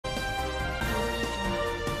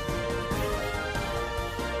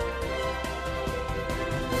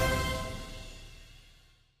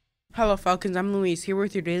Hello Falcons, I'm Luis, here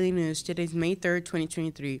with your daily news. Today's May 3rd,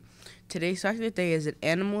 2023. Today's fact of the day is that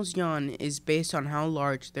animals' yawn is based on how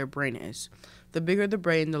large their brain is. The bigger the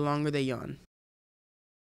brain, the longer they yawn.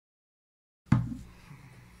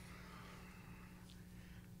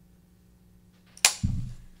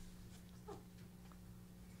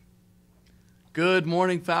 Good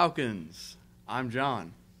morning, Falcons. I'm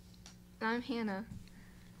John. I'm Hannah.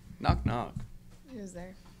 Knock, knock. Who's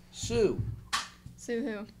there? Sue. Sue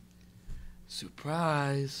who?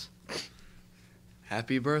 Surprise.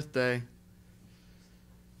 Happy birthday.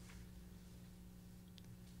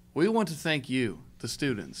 We want to thank you, the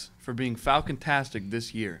students, for being Falcontastic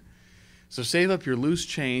this year. So save up your loose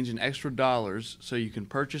change and extra dollars so you can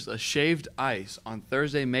purchase a shaved ice on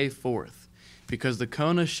Thursday, May 4th, because the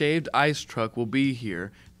Kona shaved ice truck will be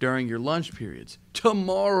here during your lunch periods.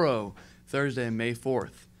 Tomorrow, Thursday, May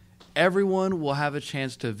 4th. Everyone will have a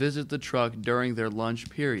chance to visit the truck during their lunch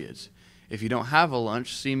periods. If you don't have a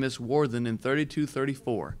lunch, see Miss Warden in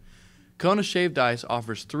 3234. Kona Shaved Ice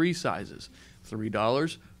offers 3 sizes, $3,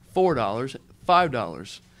 $4,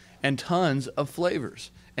 $5, and tons of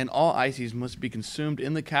flavors. And all ices must be consumed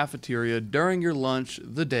in the cafeteria during your lunch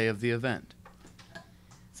the day of the event.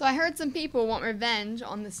 So I heard some people want revenge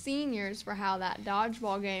on the seniors for how that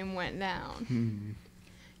dodgeball game went down.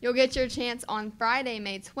 You'll get your chance on Friday,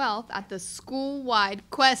 May 12th at the school-wide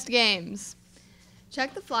Quest Games.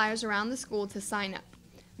 Check the flyers around the school to sign up.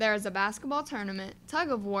 There is a basketball tournament,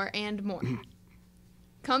 tug-of-war, and more.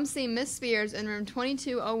 Come see Miss Spears in room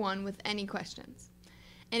 2201 with any questions.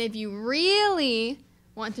 And if you really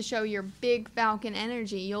want to show your big Falcon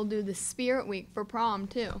energy, you'll do the Spirit Week for prom,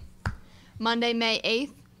 too. Monday, May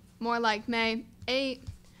 8th, more like May 8th.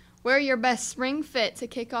 Wear your best spring fit to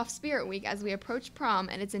kick off Spirit Week as we approach prom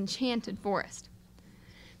and its enchanted forest.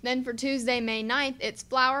 Then for Tuesday, May 9th, it's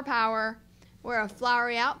Flower Power. Wear a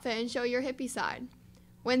flowery outfit and show your hippie side.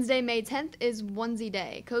 Wednesday, May 10th is Onesie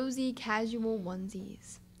Day, cozy, casual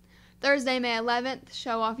onesies. Thursday, May 11th,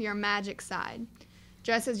 show off your magic side.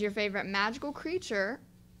 Dress as your favorite magical character,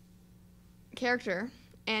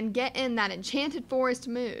 and get in that enchanted forest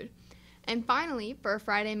mood. And finally, for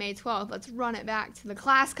Friday, May 12th, let's run it back to the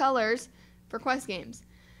class colors for Quest Games.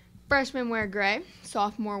 Freshmen wear gray,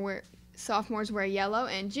 sophomores wear yellow,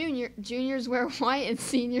 and juniors wear white, and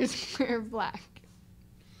seniors wear black.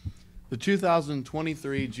 The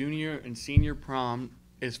 2023 junior and senior prom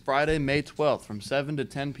is Friday, May 12th from 7 to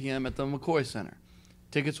 10 p.m. at the McCoy Center.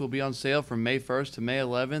 Tickets will be on sale from May 1st to May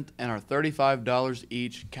 11th and are $35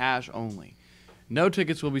 each, cash only. No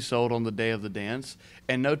tickets will be sold on the day of the dance,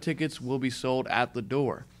 and no tickets will be sold at the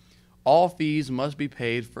door. All fees must be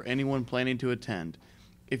paid for anyone planning to attend.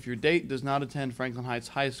 If your date does not attend Franklin Heights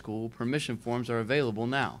High School, permission forms are available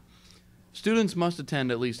now. Students must attend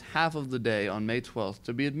at least half of the day on May 12th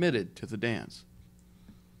to be admitted to the dance.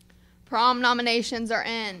 Prom nominations are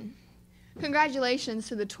in. Congratulations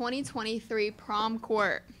to the 2023 prom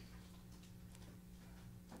court.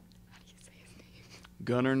 How do you say his name?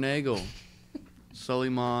 Gunnar Nagel,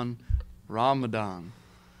 Suleiman Ramadan,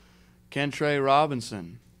 Kentre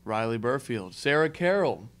Robinson, Riley Burfield, Sarah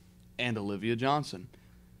Carroll, and Olivia Johnson.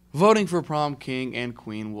 Voting for prom king and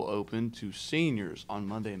queen will open to seniors on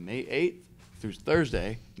Monday, May 8th through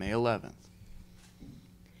Thursday, May 11th.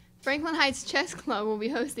 Franklin Heights Chess Club will be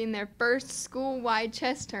hosting their first school-wide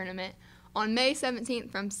chess tournament on May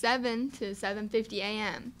 17th from 7 to 7:50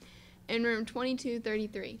 a.m. in room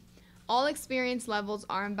 2233. All experience levels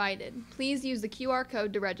are invited. Please use the QR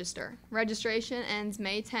code to register. Registration ends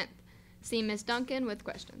May 10th. See Miss Duncan with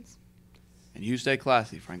questions. And you stay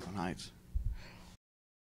classy, Franklin Heights.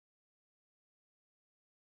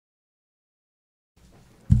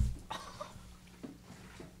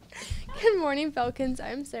 Good morning, Falcons.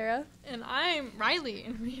 I'm Sarah. And I'm Riley,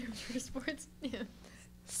 and we are for sports news.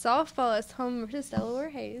 Softball is home versus Delaware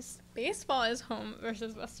Hayes. Baseball is home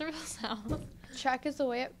versus Westerville South. Track is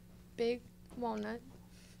away at Big Walnut.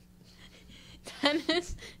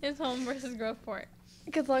 Tennis is home versus Groveport.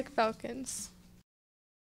 Good luck, Falcons.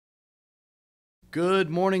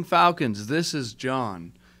 Good morning, Falcons. This is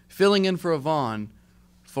John, filling in for Yvonne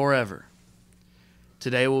forever.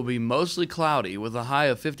 Today will be mostly cloudy with a high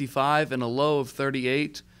of 55 and a low of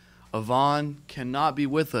 38. Yvonne cannot be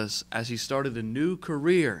with us as he started a new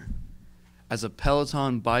career as a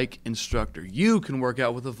Peloton bike instructor. You can work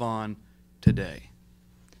out with Yvonne today.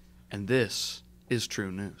 And this is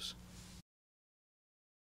true news.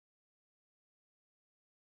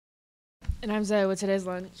 And I'm Zaya with today's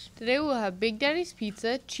lunch. Today we'll have Big Daddy's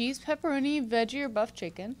Pizza, cheese, pepperoni, veggie or buff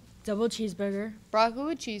chicken, double cheeseburger, broccoli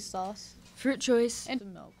with cheese sauce, fruit choice, and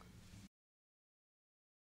milk.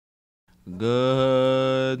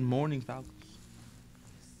 Good morning, Falcons.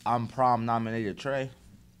 I'm prom nominated Trey.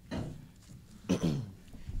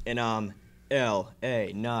 And I'm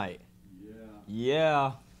L.A. Knight.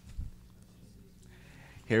 Yeah.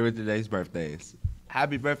 Here with today's birthdays.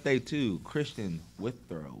 Happy birthday to Christian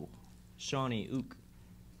Withrow, Shawnee Ook.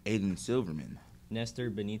 Aiden Silverman, Nestor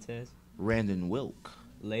Benitez. Randon Wilk,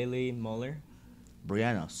 Laylee Muller.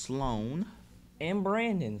 Brianna Sloan, And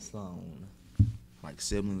Brandon Sloan. like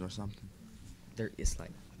siblings or something. It's like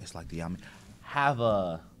It's like the Yami. Have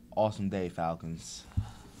a awesome day, Falcons.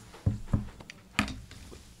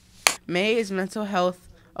 May is Mental Health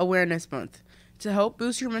Awareness Month. To help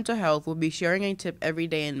boost your mental health, we'll be sharing a tip every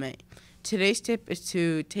day in May. Today's tip is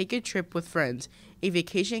to take a trip with friends. A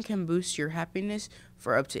vacation can boost your happiness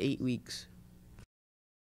for up to 8 weeks.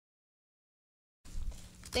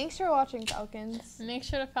 Thanks for watching, Falcons. Make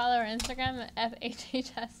sure to follow our Instagram at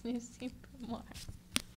FHHS News Team for more.